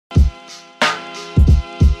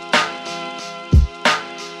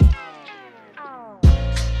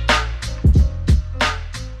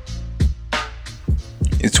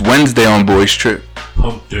Wednesday on Boys Trip.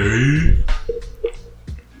 Hump day.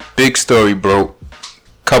 Big story broke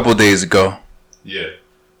couple days ago. Yeah.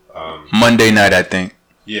 Monday night, I think.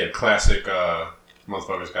 Yeah, classic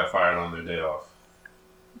motherfuckers got fired on their day off.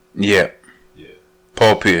 Yeah. Yeah.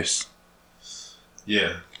 Paul Pierce.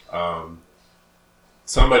 Yeah.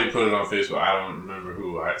 Somebody put it on Facebook. I don't remember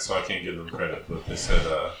who, so I can't give them credit. But they said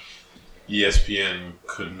ESPN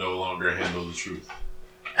could no longer handle the truth.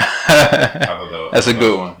 I thought That's a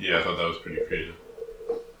good one. Yeah, I thought that was pretty creative.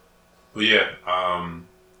 But yeah,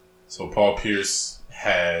 so Paul Pierce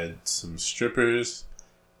had some strippers,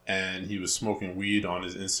 and he was smoking weed on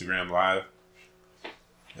his Instagram Live.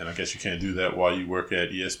 And I guess you can't do that while you work at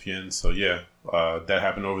ESPN. So yeah, that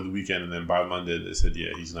happened over the weekend, and then by Monday they said,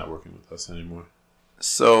 yeah, he's not working with us anymore.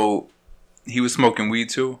 So he was smoking weed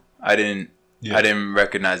too? I didn't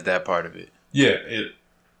recognize that part of it. Yeah,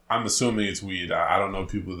 I'm assuming it's weed. I don't know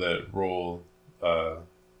people that roll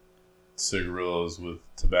cigarillos with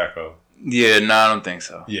tobacco. Yeah, no, I don't think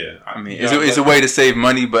so. Yeah. I mean, it's a way to save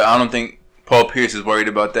money, but I don't think Paul Pierce is worried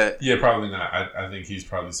about that. Yeah, probably not. I think he's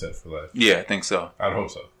probably set for life. Yeah, I think so. I'd hope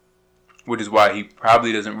so. Which is why he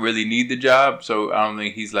probably doesn't really need the job, so I don't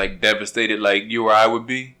think he's like devastated like you or I would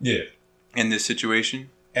be. Yeah. In this situation.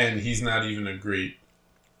 And he's not even a great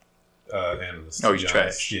analyst. Oh, he's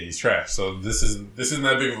trash. Yeah, he's trash. So this isn't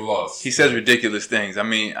that big of a loss. He says ridiculous things. I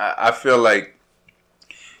mean, I feel like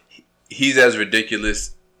he's as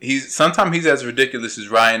ridiculous. Sometimes he's as ridiculous as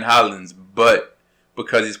Ryan Hollins, but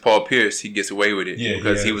because he's Paul Pierce, he gets away with it. Yeah,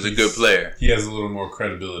 because he was a good player. He has a little more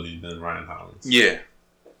credibility than Ryan Hollins. Yeah,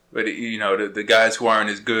 but you know the guys who aren't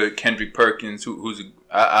as good, Kendrick Perkins,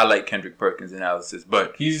 I like Kendrick Perkins' analysis,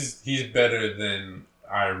 but he's better than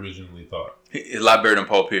I originally thought. He's a lot better than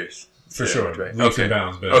Paul Pierce. For sure. Right. Leaps and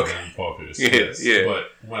bounds better than Paul Pierce. Yeah, yes. Yeah.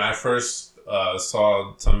 But when I first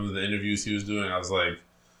saw some of the interviews he was doing, I was like,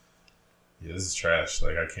 yeah, this is trash.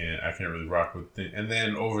 Like, I can't really rock with it. And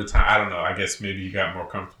then over time, I don't know, I guess maybe he got more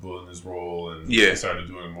comfortable in his role and he started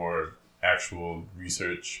doing more actual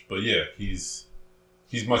research. But yeah, he's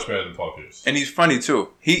much better than Paul Pierce. And he's funny too.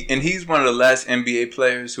 He's one of the last NBA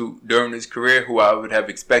players who, during his career, who I would have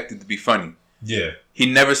expected to be funny. Yeah.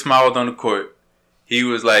 He never smiled on the court. He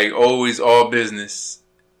was like always all business.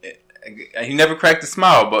 He never cracked a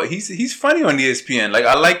smile, but he's funny on ESPN. Like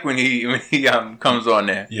I like when he comes on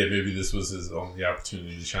there. Yeah, maybe this was his only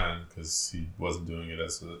opportunity to shine because he wasn't doing it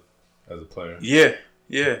as a player. Yeah.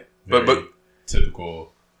 Very but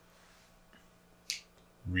typical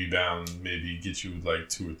rebound, maybe get you like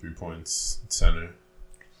 2 or 3 points center.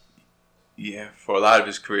 Yeah, for a lot of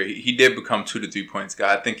his career, he did become 2 to 3 points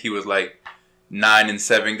guy. I think he was like 9 and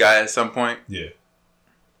 7 guy at some point. Yeah.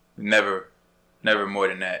 Never more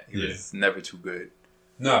than that. He was never too good.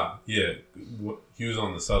 No, yeah. He was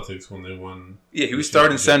on the Celtics when they won. Yeah, he was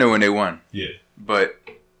starting center when they won. Yeah. But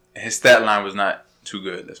his stat line was not too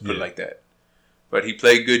good, let's put it like that. But he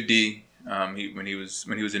played good D when he was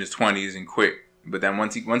in his 20s and quick. But then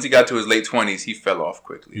once he got to his late 20s, he fell off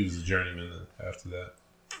quickly. He was a journeyman after that.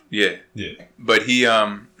 Yeah. Yeah. But he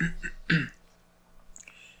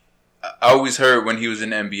I always heard when he was in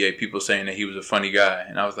the NBA, people saying that he was a funny guy.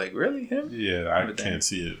 And I was like, really? Him? Yeah, I can't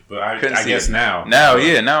see it. But I guess now. Now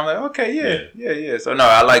I'm like, okay, yeah. So, no,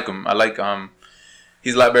 I like him.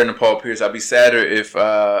 He's a lot better than Paul Pierce. I'd be sadder if,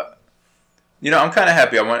 I'm kind of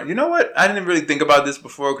happy. You know what? I didn't really think about this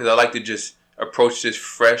before because I like to just approach this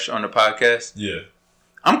fresh on the podcast. Yeah.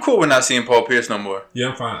 I'm cool with not seeing Paul Pierce no more. Yeah,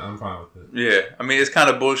 I'm fine with it. Yeah. I mean, it's kind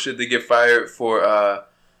of bullshit to get fired for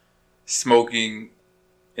smoking.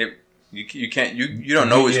 You can't. You don't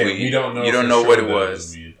know it's weed. You don't know. You don't know what it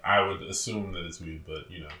was. Weed. I would assume that it's weed, but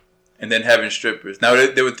And then having strippers. Now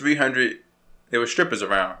there were 300. There were strippers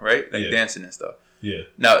around, right? Like dancing and stuff. Yeah.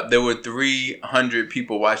 Now there were 300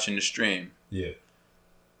 people watching the stream. Yeah.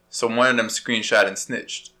 So one of them screenshot and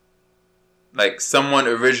snitched. Like someone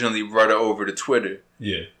originally brought it over to Twitter.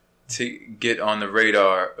 Yeah. To get on the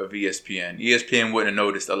radar of ESPN. ESPN wouldn't have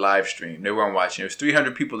noticed a live stream. They weren't watching. There was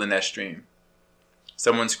 300 people in that stream.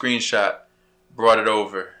 Someone screenshot, brought it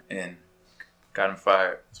over, and got him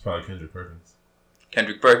fired. It's probably Kendrick Perkins.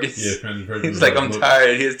 Kendrick Perkins? Yeah, Kendrick Perkins. He's like, I'm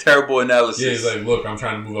tired. He has terrible analysis. Yeah, he's like, look, I'm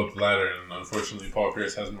trying to move up the ladder, and unfortunately, Paul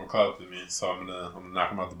Pierce has more clout than me, so I'm gonna knock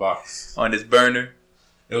him out the box. On his burner?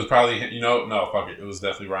 It was probably, no, fuck it. It was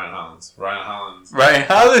definitely Ryan Hollins. Ryan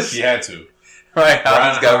Hollins? He had to. Ryan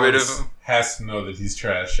Hollins got rid of him. Has to know that he's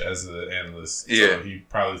trash as an analyst. Yeah. So he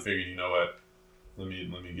probably figured, you know what? Let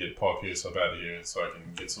me get Paul Pierce up out of here so I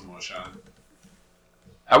can get some more shine.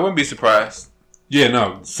 I wouldn't be surprised. Yeah,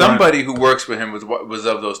 no. Somebody who works with him was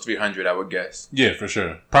of those 300, I would guess. Yeah, for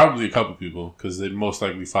sure. Probably a couple people because they most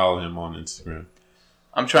likely follow him on Instagram.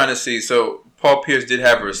 I'm trying to see. So Paul Pierce did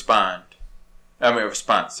have a response.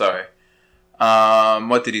 Sorry.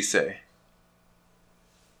 What did he say?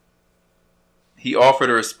 He offered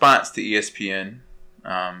a response to ESPN.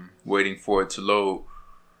 Waiting for it to load.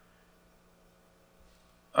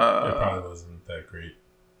 It probably wasn't that great.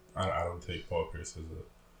 I don't take Paul Pierce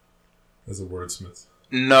as a wordsmith.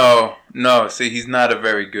 No. See, he's not a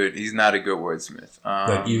good wordsmith.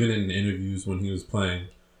 Like even in interviews when he was playing,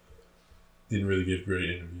 didn't really give great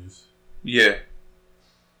interviews. Yeah.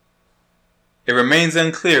 It remains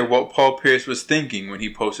unclear what Paul Pierce was thinking when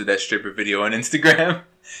he posted that stripper video on Instagram.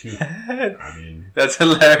 I mean, that's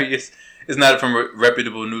hilarious. It's not from a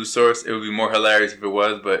reputable news source. It would be more hilarious if it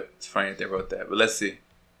was, but it's funny that they wrote that. But let's see.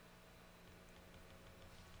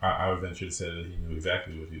 I would venture to say that he knew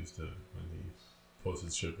exactly what he was doing when he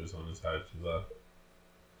posted strippers on his IG Live.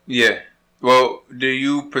 Yeah. Well, do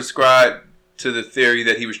you prescribe to the theory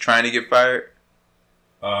that he was trying to get fired?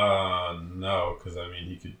 No, because I mean,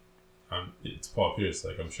 he could. It's Paul Pierce.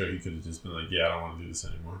 Like, I'm sure he could have just been like, "Yeah, I don't want to do this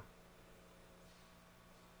anymore."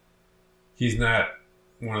 He's not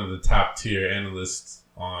one of the top tier analysts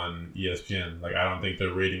on ESPN. Like, I don't think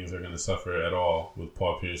their ratings are going to suffer at all with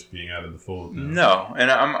Paul Pierce being out of the fold now. No,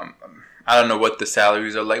 and I don't know what the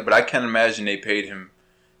salaries are like, but I can't imagine they paid him.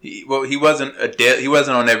 He wasn't he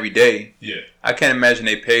wasn't on every day. Yeah, I can't imagine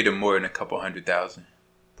they paid him more than a couple $100,000.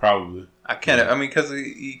 Probably. I can't. Yeah. I mean, because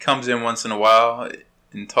he comes in once in a while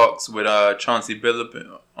and talks with Chauncey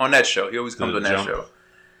Billups on that show. He always comes on that Jump. show.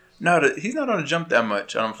 No, he's not on the Jump that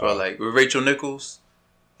much. I don't feel like with Rachel Nichols.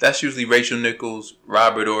 That's usually Rachel Nichols,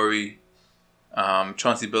 Robert Horry,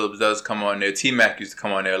 Chauncey Billups does come on there. T-Mac used to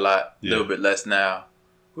come on there a lot, a little bit less now.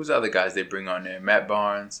 Who's the other guys they bring on there? Matt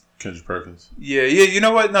Barnes. Kendrick Perkins. Yeah. You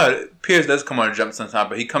know what? No, Pierce does come on the Jump sometime,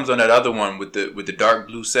 but he comes on that other one with the dark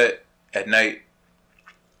blue set at night.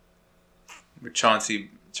 With Chauncey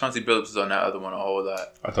Billups is on that other one a whole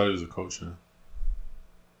lot. I thought he was a coach now.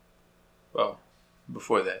 Well,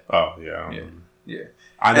 before that. Oh yeah. I don't know. Yeah.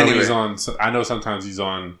 I know he's on. I know sometimes he's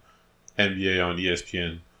on NBA on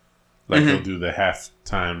ESPN. Like he'll do the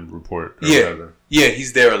halftime report. Or whatever. Yeah,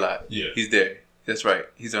 he's there a lot. Yeah, he's there. That's right.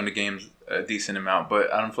 He's on the games a decent amount,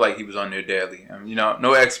 but I don't feel like he was on there daily.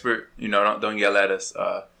 No expert. Don't yell at us.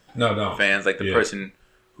 No. Fans like the person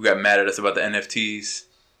who got mad at us about the NFTs.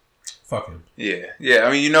 Fuck him. Yeah.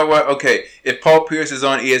 I mean, you know what? Okay, if Paul Pierce is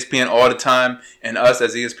on ESPN all the time, and us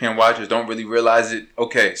as ESPN watchers don't really realize it,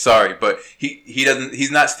 okay, sorry, but he doesn't.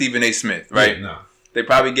 He's not Stephen A. Smith, right? Yeah, no. They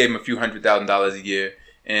probably gave him a few $100,000 a year,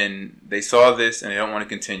 and they saw this and they don't want to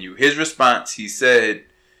continue. His response,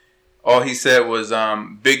 all he said was,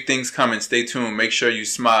 "Big things coming. Stay tuned. Make sure you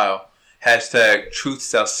smile. # truth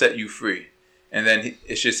shall set you free." And then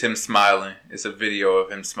it's just him smiling. It's a video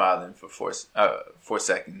of him smiling for 4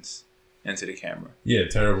 seconds into the camera. Yeah,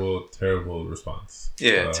 terrible response.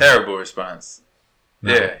 Yeah, terrible response.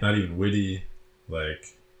 Not even witty, like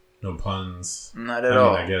no puns. Not at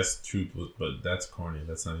all. I guess truth was, but that's corny.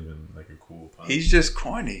 That's not even like a cool pun. He's just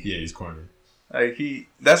corny. Yeah, he's corny. Like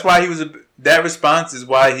that's why he was that response is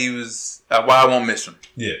why he was why I won't miss him.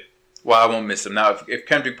 Yeah. Why I won't miss him. Now if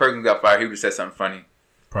Kendrick Perkins got fired, he would have said something funny.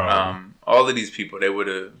 Probably. All of these people, they would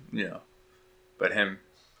have, but him.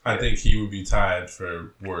 I think he would be tied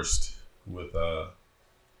for worst with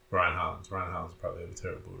Ryan Hollins. Ryan Hollins probably have a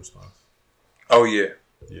terrible response. Oh, yeah.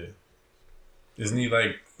 Yeah. Isn't he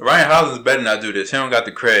like... Ryan Hollins better not do this. He don't got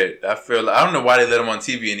the cred. I don't know why they let him on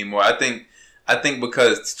TV anymore. I think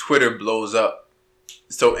because Twitter blows up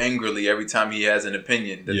so angrily every time he has an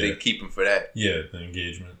opinion that they keep him for that. Yeah, the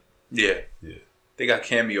engagement. Yeah. They got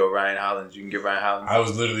Cameo Ryan Hollins. You can get Ryan Hollins. I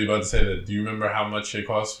was literally about to say that. Do you remember how much it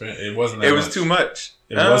cost for it? It wasn't that much. It was too much.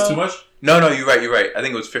 It was too much? No, you're right. I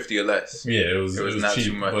think it was 50 or less. Yeah, it was not cheap,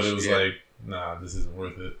 too much. But it was like, nah, this isn't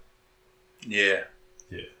worth it. Yeah.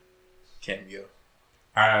 Yeah. Cameo.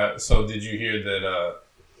 So did you hear that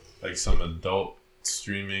like some adult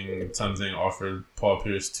streaming something offered Paul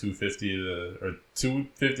Pierce $250 or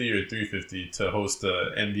 $350 to host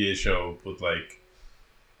a NBA show with like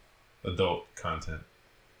adult content?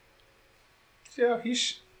 Yeah,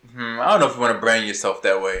 I don't know if you want to brand yourself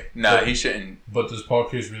that way. Nah, he shouldn't. But does Paul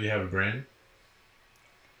Pierce really have a brand?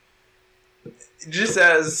 Just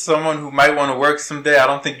as someone who might want to work someday, I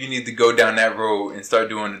don't think you need to go down that road and start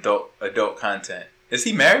doing adult content. Is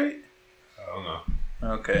he married? I don't know.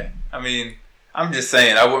 Okay. I mean, I'm just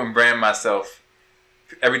saying, I wouldn't brand myself.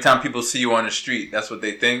 Every time people see you on the street, that's what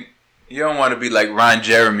they think. You don't want to be like Ron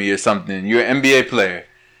Jeremy or something. You're an NBA player.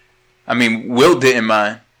 I mean, Wilt didn't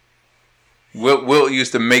mind. Wilt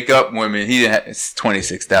used to make up women. He didn't have, it's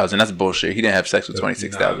 26,000. That's bullshit. He didn't have sex with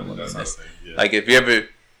 26,000 women. That's Like, if you ever...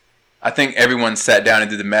 I think everyone sat down and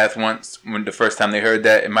did the math once when the first time they heard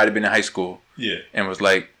that. It might have been in high school. Yeah. And was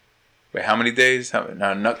like, wait, how many days?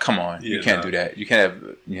 No, come on. You can't do that. You can't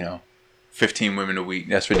have, 15 women a week.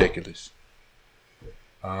 That's ridiculous.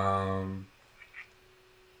 I'm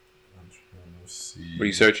trying to see. Were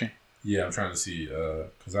you searching? Yeah, I'm trying to see.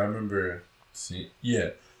 Because I remember seeing.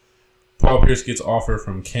 Yeah. Paul Pierce gets offer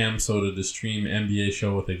from Cam Soda to stream NBA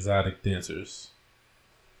show with exotic dancers.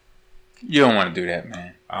 You don't want to do that,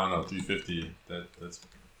 man. I don't know, 350. That's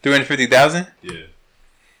 350,000? Yeah.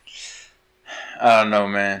 I don't know,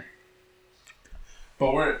 man.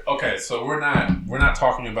 But we're not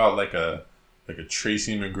talking about like a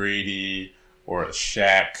Tracy McGrady or a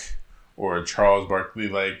Shaq or a Charles Barkley.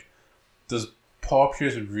 Like, does Paul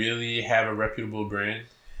Pierce really have a reputable brand?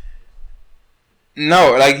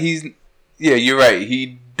 No, like you're right.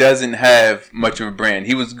 He doesn't have much of a brand.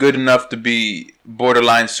 He was good enough to be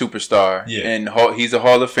borderline superstar, and he's a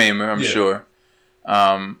Hall of Famer, I'm sure.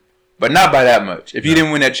 But not by that much. If he didn't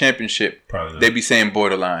win that championship, they'd be saying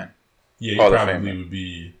borderline. Yeah, he probably would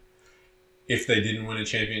be. If they didn't win a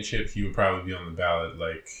championship, he would probably be on the ballot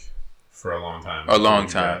like for a long time.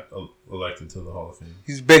 Elected to the Hall of Fame.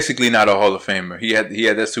 He's basically not a Hall of Famer. He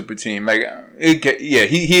had that super team. Like,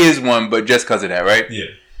 he is one, but just because of that, right? Yeah.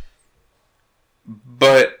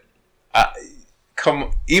 But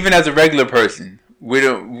even as a regular person, we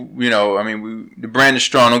don't. The brand is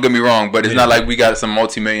strong. Don't get me wrong, but it's not like we got some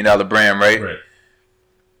multi-million-dollar brand, right? Right.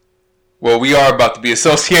 Well, we are about to be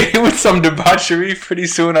associated with some debauchery pretty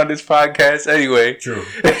soon on this podcast anyway. True.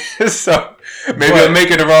 So, maybe I'm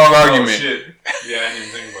making the wrong argument. Oh, shit. Yeah, I didn't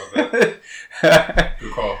even think about that.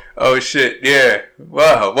 Good call. Oh, shit. Yeah.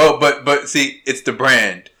 Wow. Well, but see, it's the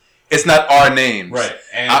brand. It's not our names. Right.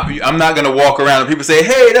 And I'm not going to walk around and people say,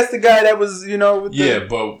 hey, that's the guy that was,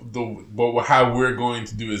 but how we're going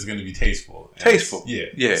to do it is going to be tasteful. Tasteful.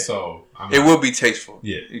 Yeah. So, it will be tasteful.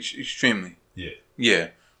 Yeah. Extremely. Yeah. Yeah.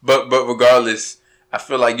 But regardless, I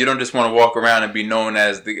feel like you don't just want to walk around and be known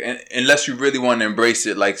as unless you really want to embrace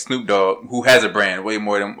it, like Snoop Dogg, who has a brand way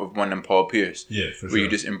more than one than Paul Pierce. Yeah, for sure. Where you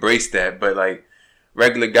just embrace that. But like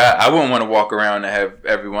regular guy, I wouldn't want to walk around and have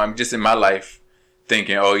everyone just in my life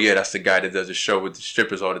thinking, oh yeah, that's the guy that does a show with the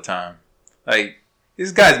strippers all the time. Like,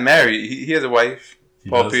 this guy's married. He has a wife,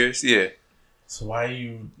 Paul Pierce. Yeah. So why are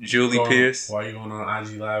you Julie Pierce? Why are you going on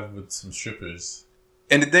IG Live with some strippers?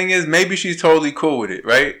 And the thing is, maybe she's totally cool with it,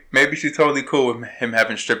 right? Maybe she's totally cool with him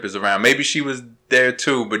having strippers around. Maybe she was there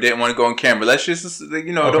too, but didn't want to go on camera. Let's just,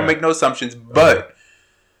 don't make no assumptions. But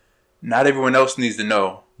not everyone else needs to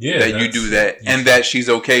know that you do that and that she's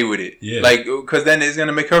okay with it. Yeah. Like, because then it's going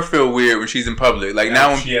to make her feel weird when she's in public. Like, now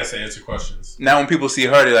when she has to answer questions. Now when people see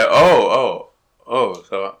her, they're like, oh,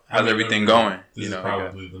 so how's everything going? This is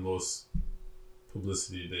probably the most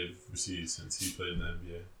publicity they've received since he played in the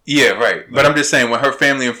NBA. Yeah, right. But I'm just saying, when her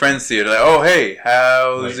family and friends see her, they're like, oh, hey,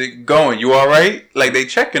 how's it going? You all right? Like, they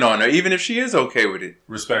checking on her, even if she is okay with it.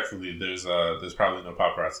 Respectfully, there's probably no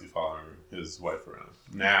paparazzi following his wife around.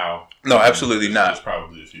 Now. No, absolutely not. There's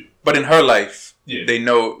probably a few. But in her life, they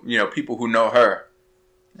know, people who know her.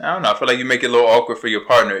 I don't know. I feel like you make it a little awkward for your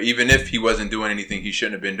partner, even if he wasn't doing anything he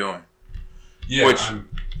shouldn't have been doing. Yeah,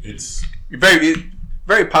 it's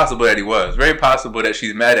very possible that he was. Very possible that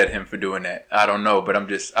she's mad at him for doing that. I don't know, but I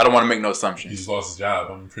don't want to make no assumptions. He's lost his job.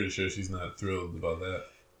 I'm pretty sure she's not thrilled about that.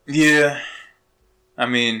 Yeah. I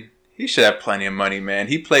mean, he should have plenty of money, man.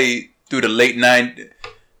 He played through the late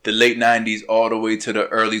 90s all the way to the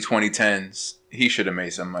early 2010s. He should have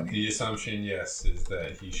made some money. The assumption, yes, is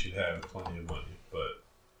that he should have plenty of money, but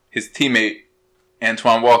his teammate,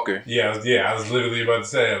 Antoine Walker. Yeah, I was literally about to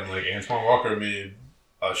say, I'm like, Antoine Walker made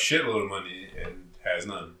a shitload of money and has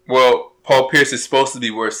none. Well, Paul Pierce is supposed to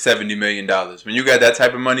be worth $70 million. When you got that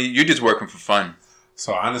type of money, you're just working for fun.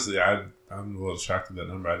 So honestly, I'm a little shocked at that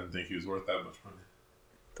number. I didn't think he was worth that much money.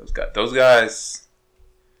 Those guys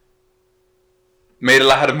made a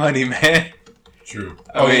lot of money, man. True.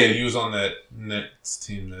 Yeah, he was on that Nets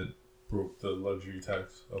team that broke the luxury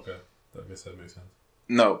tax. Okay, I guess that makes sense.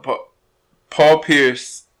 No, Paul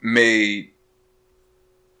Pierce made,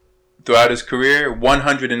 throughout his career,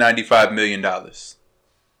 $195 million.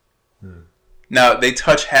 Now, they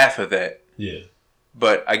touch half of that. Yeah.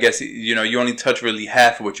 But I guess, you only touch really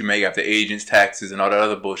half of what you make after agents, taxes, and all that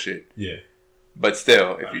other bullshit. Yeah. But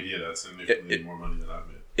still, that's significantly more money than I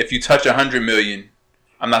made. If you touch $100 million,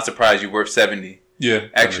 I'm not surprised you're worth 70. Yeah.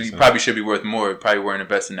 Actually, you probably should be worth more. You probably weren't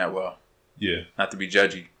investing that well. Yeah. Not to be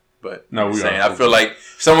judgy. But I feel like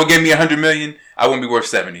if someone gave me $100 million, I wouldn't be worth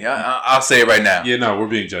 70. I'll say it right now. Yeah, no, we're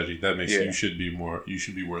being judgy. That makes you should be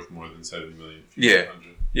worth more than 70 million. Yeah,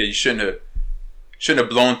 you shouldn't have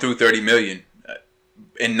blown through 30 million.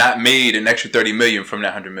 and not made an extra $30 million from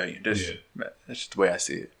that $100 million. That's just the way I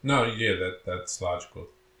see it. No, yeah, that's logical.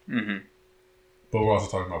 Mm-hmm. But we're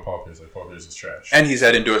also talking about Paul Pierce. Like, Paul Pierce is trash. And he's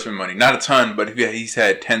had endorsement money. Not a ton, but he's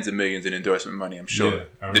had tens of millions in endorsement money, I'm sure.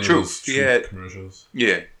 Yeah, the truth. He had commercials.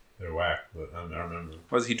 Yeah. They're whack, but I remember.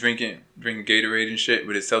 Was he drinking Gatorade and shit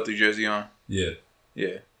with his Celtic jersey on? Yeah.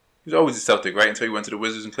 Yeah. He was always a Celtic, right? Until he went to the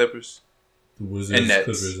Wizards and Clippers. The Wizards, and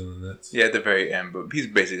Clippers, and the Nets. Yeah, at the very end, but he's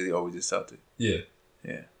basically always a Celtic. Yeah.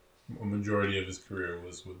 Yeah. A majority of his career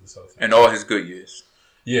was with the Celtics. And all his good years.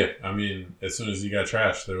 Yeah, I mean, as soon as he got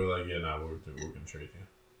trashed, they were like, "Yeah, we're gonna trade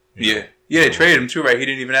you." Yeah, they traded him too, right? He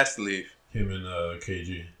didn't even ask to leave. Him and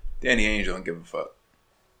KG. Danny Ainge don't give a fuck.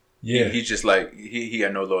 Yeah, he's just like he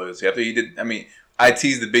had no loyalty. After he did, I mean,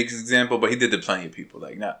 IT's the biggest example, but he did to plenty of people.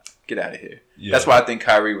 Like, nah, get out of here. Yeah. That's why I think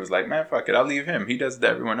Kyrie was like, man, fuck it, I'll leave him. He does it to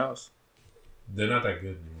everyone else. They're not that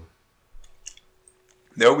good anymore.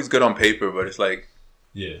 They're always good on paper, but it's like,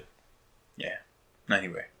 yeah.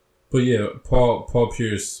 Anyway. But yeah, Paul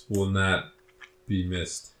Pierce will not be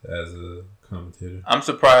missed as a commentator. I'm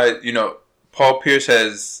surprised, Paul Pierce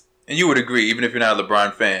has, and you would agree, even if you're not a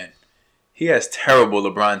LeBron fan, he has terrible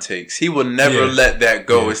LeBron takes. He will never let that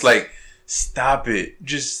go. Yes. It's like, stop it.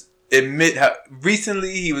 Just admit how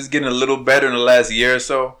recently he was getting a little better in the last year or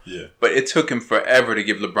so. Yeah. But it took him forever to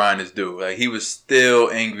give LeBron his due. Like, he was still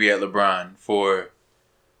angry at LeBron for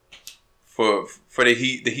the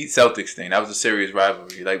Heat Celtics thing. That was a serious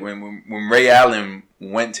rivalry. Like when Ray Allen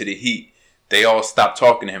went to the Heat, they all stopped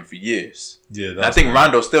talking to him for years. Yeah, I think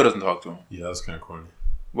Rondo still doesn't talk to him. Yeah, that was kind of corny.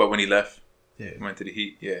 What, when he left? Yeah, went to the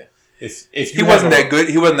Heat. Yeah. If he wasn't that good,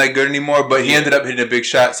 he wasn't that good anymore. But he ended up hitting a big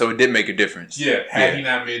shot, so it did make a difference. Yeah, had he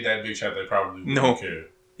not made that big shot, they probably wouldn't care.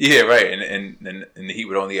 Yeah, right. And the Heat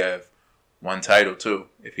would only have one title too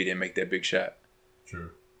if he didn't make that big shot. True.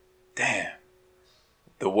 Damn.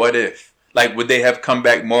 The what if? Like, would they have come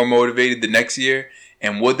back more motivated the next year?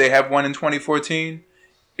 And would they have won in 2014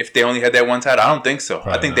 if they only had that one title? I don't think so.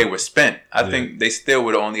 Probably I think not. they were spent. I think they still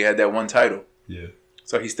would have only had that one title. Yeah.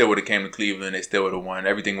 So he still would have came to Cleveland. They still would have won.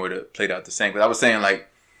 Everything would have played out the same. But I was saying, like,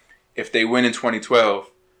 if they win in 2012,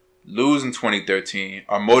 lose in 2013,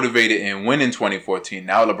 are motivated and win in 2014,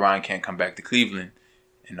 now LeBron can't come back to Cleveland,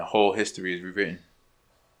 and the whole history is rewritten.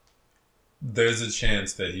 There's a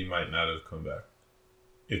chance that he might not have come back.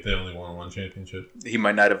 If they only won one championship, he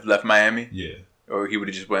might not have left Miami. Yeah, or he would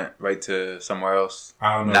have just went right to somewhere else.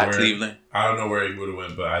 I don't know. Not Cleveland. I don't know where he would have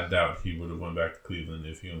went, but I doubt he would have went back to Cleveland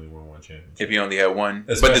if he only won one championship. If he only had one,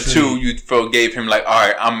 but the two you gave him like, all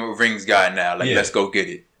right, I'm a rings guy now. Like, let's go get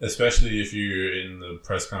it. Especially if you're in the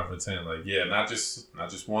press conference saying like, not just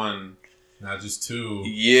one, not just two.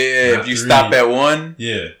 Yeah, if you stop at one.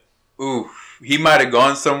 Yeah. Ooh, he might have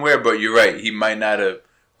gone somewhere, but you're right. He might not have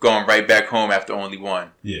gone right back home after only one.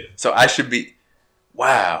 Yeah. So I should be,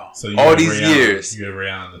 wow. So all these years. You have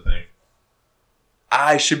Rihanna to thank.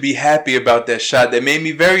 I should be happy about that shot that made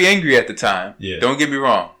me very angry at the time. Yeah. Don't get me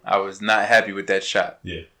wrong. I was not happy with that shot.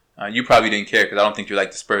 Yeah. You probably didn't care because I don't think you like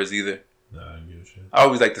the Spurs either. No, I didn't give a shit. I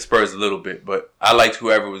always liked the Spurs a little bit, but I liked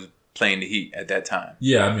whoever was playing the Heat at that time.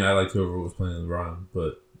 Yeah, I mean, I liked whoever was playing LeBron,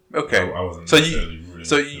 but okay. I wasn't necessarily rooting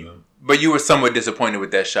for them. But you were somewhat disappointed with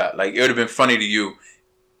that shot. Like, it would have been funny to you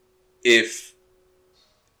if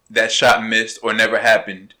that shot missed or never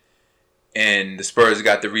happened and the Spurs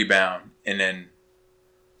got the rebound and then...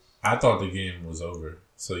 I thought the game was over.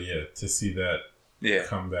 So, yeah, to see that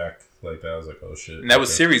come back like that, I was like, oh, shit. And that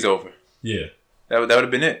was series over. Yeah. That would have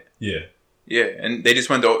been it. Yeah. Yeah, and they just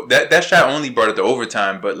went to... That shot only brought it to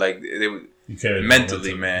overtime, but, like, they were...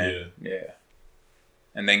 Mentally, man. Yeah.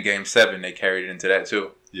 And then Game 7, they carried it into that,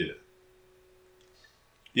 too. Yeah.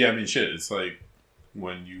 Yeah, I mean, shit, it's like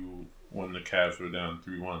when the Cavs were down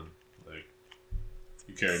 3-1, like,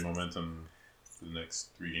 you carried momentum for the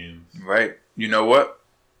next 3 games. Right. You know what?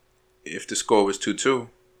 If the score was 2-2,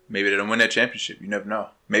 maybe they don't win that championship. You never know.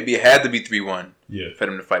 Maybe it had to be 3-1 for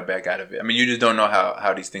them to fight back out of it. I mean, you just don't know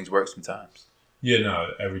how these things work sometimes. Yeah,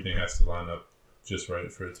 no, everything has to line up just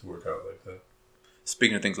right for it to work out like that.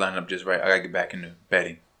 Speaking of things lining up just right, I got to get back into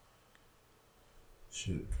betting.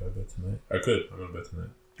 Shit, can I bet tonight? I could. I'm going to bet tonight.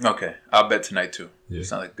 Okay, I'll bet tonight too. Yeah.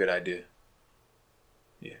 Sounds like a good idea.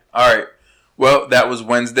 Yeah. All right. Well, that was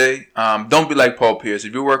Wednesday. Don't be like Paul Pierce.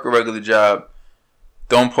 If you work a regular job,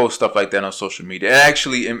 don't post stuff like that on social media. And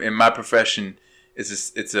actually, in my profession,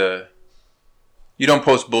 it's a you don't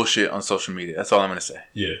post bullshit on social media. That's all I'm gonna say.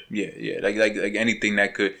 Yeah. Yeah. Like anything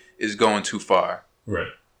that is going too far.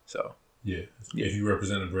 Right. So. Yeah. If you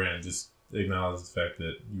represent a brand, just acknowledge the fact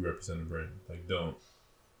that you represent a brand. Like, don't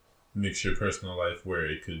mix your personal life where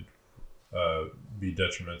it could be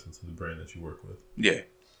detrimental to the brand that you work with. Yeah.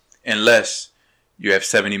 Unless you have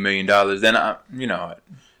 $70 million, then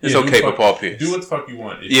it's okay for Paul Pierce. Do what the fuck you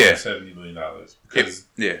want if you have $70 million. Because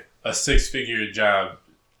a 6-figure job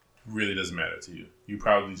really doesn't matter to you. You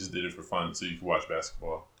probably just did it for fun so you could watch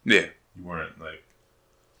basketball. Yeah. You weren't like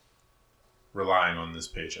relying on this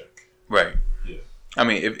paycheck. Right. Yeah. I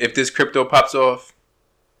mean, if this crypto pops off,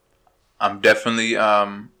 I'm definitely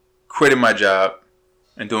quitting my job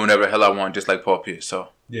and doing whatever the hell I want, just like Paul Pierce. So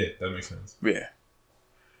yeah, that makes sense. Yeah.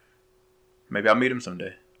 Maybe I'll meet him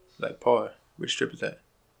someday. Like, Paul, which strip is that?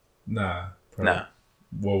 Nah.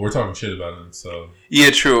 Well, we're talking shit about him, so. Yeah,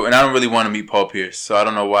 true. And I don't really want to meet Paul Pierce, so I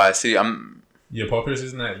don't know why. See, Yeah, Paul Pierce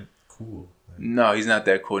isn't that cool. No, he's not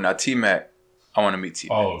that cool. Now, T-Mac, I want to meet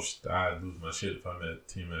T-Mac. Oh, I'd lose my shit if I met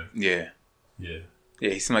T-Mac. Yeah. Yeah. Yeah,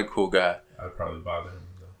 he seemed like a cool guy. I'd probably bother him,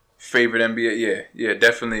 though. Favorite NBA? Yeah,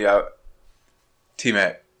 definitely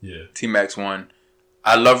T-Mac. Yeah. T-Mac's one.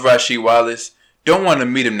 I love Rasheed Wallace. Don't want to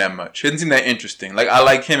meet him that much. He doesn't seem that interesting. Like, I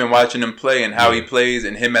like him and watching him play and how he plays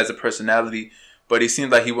and him as a personality, but he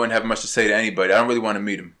seems like he wouldn't have much to say to anybody. I don't really want to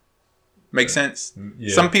meet him. Make sense?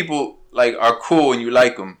 Yeah. Some people, like, are cool and you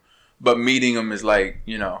like them, but meeting them is like,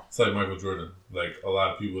 It's like Michael Jordan. Like, a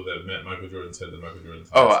lot of people that met Michael Jordan said that Michael Jordan's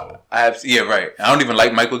yeah, right. I don't even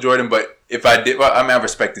like Michael Jordan, but if I did, well, I mean, I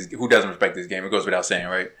respect this. Who doesn't respect this game? It goes without saying,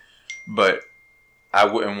 right? But I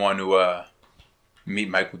wouldn't want to meet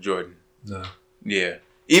Michael Jordan. No. Yeah.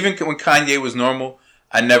 Even when Kanye was normal,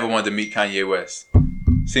 I never wanted to meet Kanye West.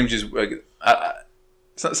 Seems just like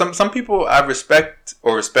some people I respect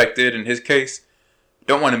or respected in his case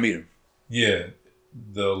don't want to meet him. Yeah.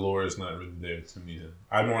 The allure is not really there to meet him.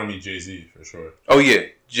 I'd want to meet Jay-Z for sure. Oh, yeah.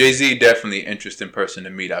 Jay-Z definitely an interesting person to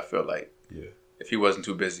meet, I feel like. Yeah. If he wasn't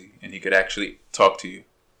too busy and he could actually talk to you.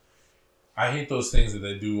 I hate those things that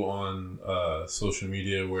they do on social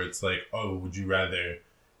media where it's like, oh, would you rather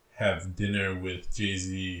have dinner with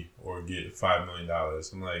Jay-Z or get $5 million?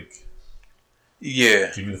 I'm like,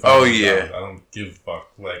 yeah. Give me the $5 million. I don't give a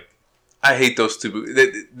fuck. Like, I hate those two.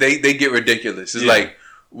 They get ridiculous. It's like,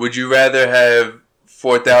 would you rather have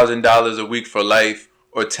 $4,000 a week for life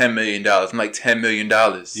or $10 million? I'm like, $10 million.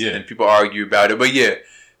 Yeah. And people argue about it. But yeah,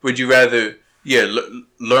 would you rather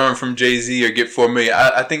learn from Jay-Z or get $4 million?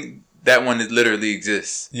 I think that one literally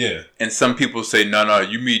exists. Yeah. And some people say, no,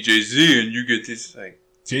 you meet Jay-Z and you get this. Like,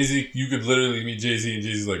 Jay-Z, you could literally meet Jay-Z and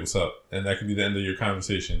Jay-Z's like, what's up? And that could be the end of your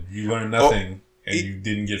conversation. You learned nothing and you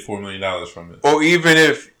didn't get $4 million from it. Or even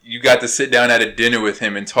if you got to sit down at a dinner with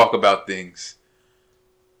him and talk about things,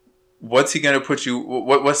 what's he going to put you,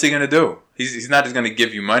 what's he going to do? He's not just going to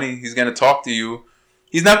give you money. He's going to talk to you.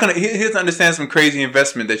 He's not going to, he doesn't understand some crazy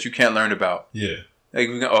investment that you can't learn about. Yeah. Like,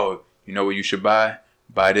 you know what you should buy?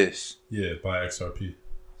 Buy this. Yeah, buy XRP.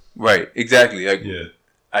 Right, exactly. Like, yeah.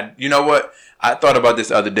 You know what? I thought about this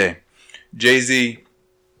the other day. Jay-Z,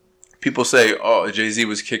 people say, Jay-Z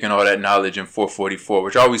was kicking all that knowledge in 444,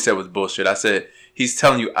 which I always said was bullshit. I said, he's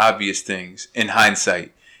telling you obvious things in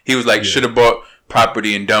hindsight. He was like, should have bought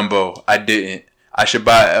property in Dumbo. I didn't. I should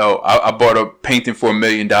buy, I bought a painting for $1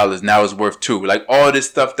 million. Now it's worth $2 million. Like, all this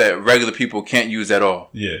stuff that regular people can't use at all.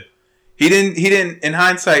 Yeah. He didn't, in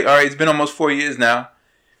hindsight, all right, it's been almost 4 years now.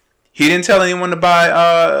 He didn't tell anyone to buy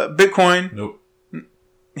Bitcoin. Nope.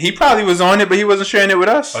 He probably was on it, but he wasn't sharing it with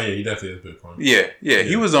us. Oh yeah, he definitely has Bitcoin. Yeah,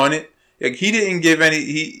 he was on it. Like, he didn't give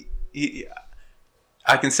any. He.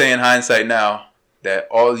 I can say in hindsight now that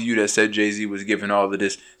all of you that said Jay-Z was giving all of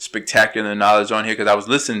this spectacular knowledge on here, because I was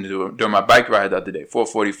listening to him during my bike ride the other day,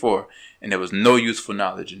 444, and there was no useful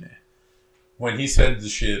knowledge in there. When he said the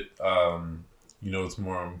shit, it's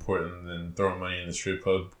more important than throwing money in the strip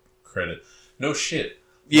club credit. No shit.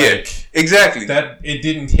 Yeah, like, exactly. That it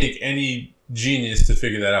didn't take any genius to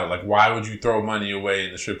figure that out. Like, why would you throw money away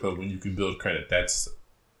in the strip club when you could build credit? That's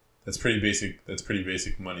pretty basic. That's pretty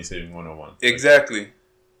basic money saving 101. Exactly.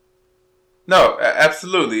 No,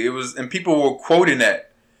 absolutely. It was, and people were quoting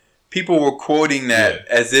that. People were quoting that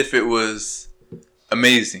as if it was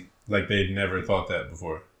amazing. Like they'd never thought that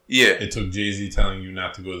before. Yeah. It took Jay-Z telling you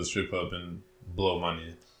not to go to the strip club and blow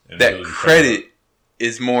money. And that credit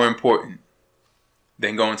is more important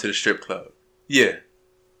than going to the strip club. Yeah.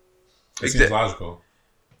 It seems logical.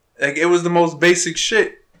 Like, it was the most basic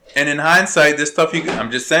shit. And in hindsight, there's stuff I'm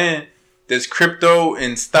just saying, there's crypto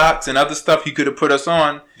and stocks and other stuff he could have put us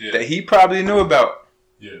on that he probably knew about.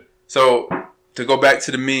 Yeah. So, to go back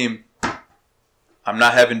to the meme, I'm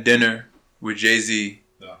not having dinner with Jay-Z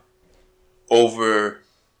over,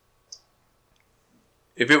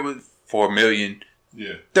 if it was $4 million,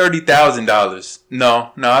 $30,000.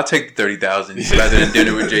 No, I'll take the $30,000 rather than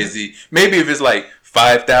dinner with Jay-Z. Maybe if it's like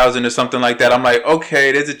 $5,000 or something like that, I'm like,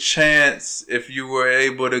 okay, there's a chance if you were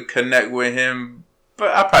able to connect with him,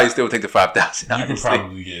 But I probably still take the 5,000. You could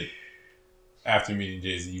probably get, after meeting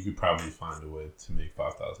Jay-Z, you could probably find a way to make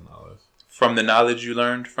 $5,000 from the knowledge you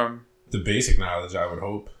learned from the basic knowledge. I would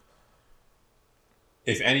hope.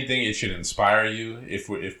 If anything, it should inspire you. If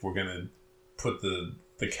we're gonna put the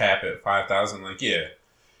cap at 5,000, like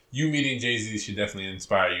you meeting Jay-Z should definitely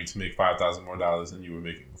inspire you to make $5,000 more than you were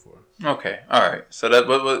making before. Okay, all right.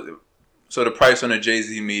 So so the price on a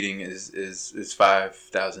Jay-Z meeting is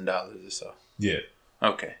 $5,000 or so. Yeah.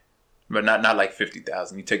 Okay, but not like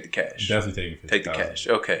 50,000. You take the cash. Definitely taking 50,000. Take the cash.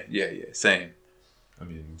 Okay. Yeah. Same. I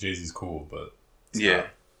mean, Jay-Z's cool, but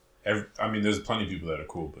there's plenty of people that are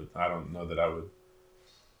cool, but I don't know that I would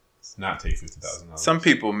not take $50,000. Some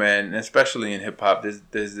people, man, especially in hip hop, there's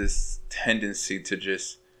this tendency to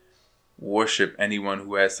just worship anyone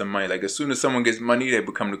who has some money. Like as soon as someone gets money, they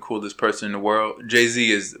become the coolest person in the world.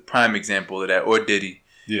 Jay-Z is a prime example of that, or Diddy.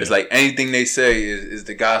 Yeah. It's like anything they say is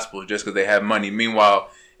the gospel just because they have money.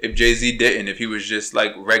 Meanwhile, if Jay-Z didn't, if he was just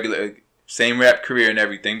like regular, same rap career and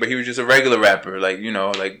everything, but he was just a regular rapper, like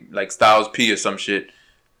like Styles P or some shit.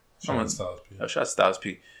 Shout out Styles P. Oh, shout out Styles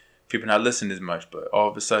P. People not listening as much, but all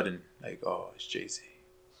of a sudden, like, oh, it's Jay-Z.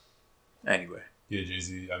 Anyway. Yeah,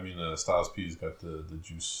 Jay-Z. I mean, Styles P's got the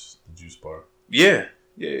juice bar. Yeah.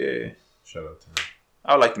 Shout out to him.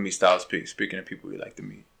 I would like to meet Styles P. Speaking of people we like to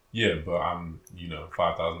meet. Yeah, but I'm,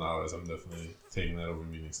 $5,000. I'm definitely taking that over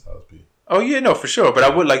meeting Styles P. Oh yeah, no, for sure. But I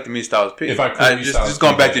would like to meet Styles P. If I could meet Styles just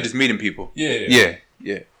going back to just meeting people. Yeah.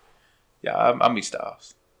 I'll meet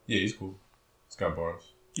Styles. Yeah, he's cool. He's got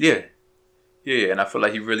bars. Yeah, and I feel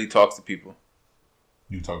like he really talks to people.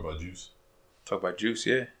 You talk about juice. Talk about juice,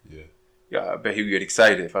 yeah. Yeah, I bet he would get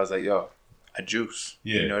excited if I was like, yo, I juice.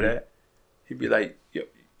 Yeah. You know that? He'd be like, yo,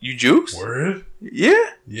 you juice? Word?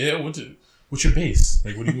 Yeah. Yeah, what's your base?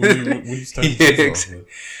 Like, what do you start exactly.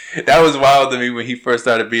 That was wild to me when he first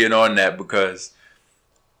started being on that because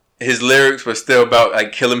his lyrics were still about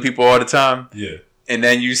like killing people all the time. Yeah. And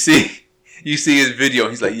then you see his video.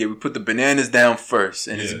 He's like, yeah, we put the bananas down first.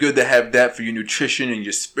 And it's good to have that for your nutrition and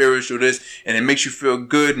your spiritual this. And it makes you feel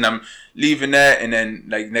good. And I'm leaving that. And then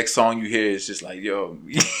like next song you hear is just like, yo.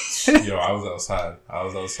 Yo, I was outside.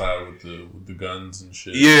 With the guns and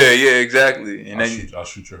shit. Yeah, exactly. And I'll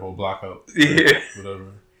shoot your whole block up. Yeah.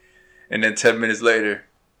 Whatever. And then 10 minutes later,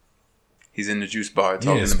 he's in the juice bar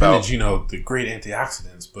talking about the great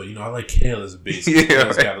antioxidants. But, I like kale as a base.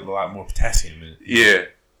 It's got a lot more potassium in it. Yeah.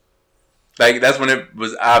 Like, that's when it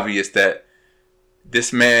was obvious that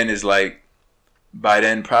this man is, like, by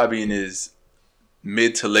then probably in his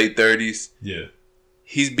mid to late 30s. Yeah.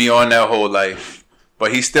 He's beyond that whole life.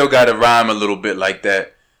 But he still got to rhyme a little bit like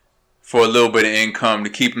that for a little bit of income to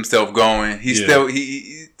keep himself going. He still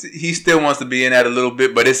wants to be in that a little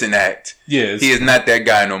bit, but it's an act. Yeah. He is not that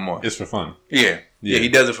guy no more. It's for fun. Yeah, he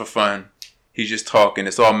does it for fun. He's just talking.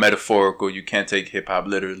 It's all metaphorical. You can't take hip hop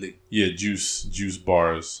literally. Yeah, juice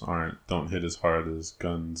bars don't hit as hard as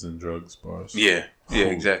guns and drugs bars. Yeah,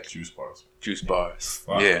 exactly. Juice bars.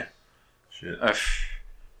 Fuck. Yeah. Shit.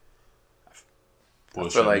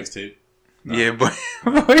 Bullshit mixtape. No. Yeah,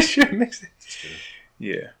 bullshit mixtape.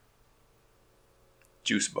 Yeah.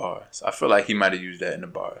 Juice bars. I feel like he might have used that in the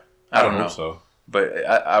bar. I don't know. So. But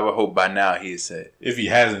I would hope by now he had said. If he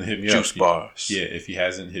hasn't hit me up. Juice bars. Yeah, if he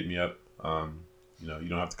hasn't hit me up. You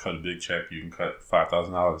don't have to cut a big check. You can cut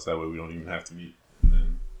 $5,000. That way we don't even have to meet. And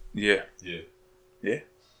then, yeah. There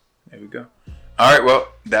we go. All right. Well,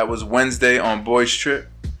 that was Wednesday on Boys Trip.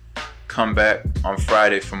 Come back on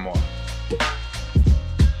Friday for more.